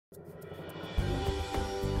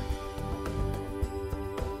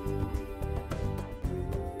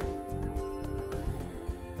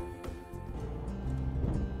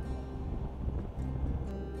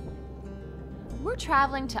We're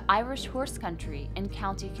traveling to Irish horse country in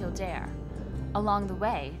County Kildare. Along the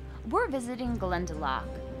way, we're visiting Glendalough,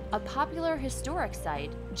 a popular historic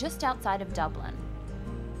site just outside of Dublin.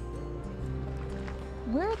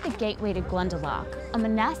 We're at the gateway to Glendalough, a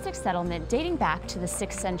monastic settlement dating back to the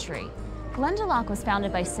 6th century. Glendalough was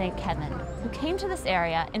founded by St. Kevin, who came to this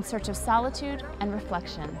area in search of solitude and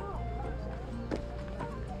reflection.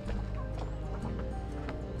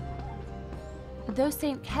 Though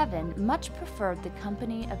St. Kevin much preferred the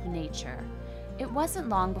company of nature, it wasn't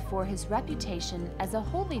long before his reputation as a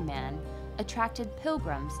holy man attracted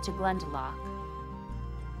pilgrims to Glendalough.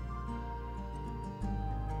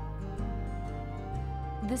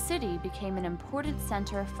 The city became an important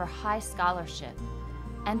center for high scholarship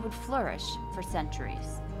and would flourish for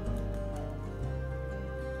centuries.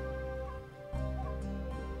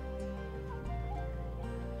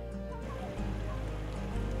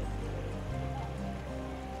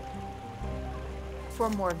 For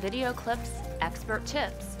more video clips, expert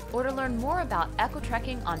tips, or to learn more about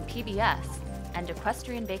eco-trekking on PBS and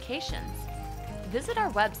equestrian vacations, visit our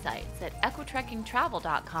websites at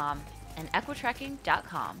ecotrekkingtravel.com and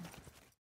ecotrekking.com.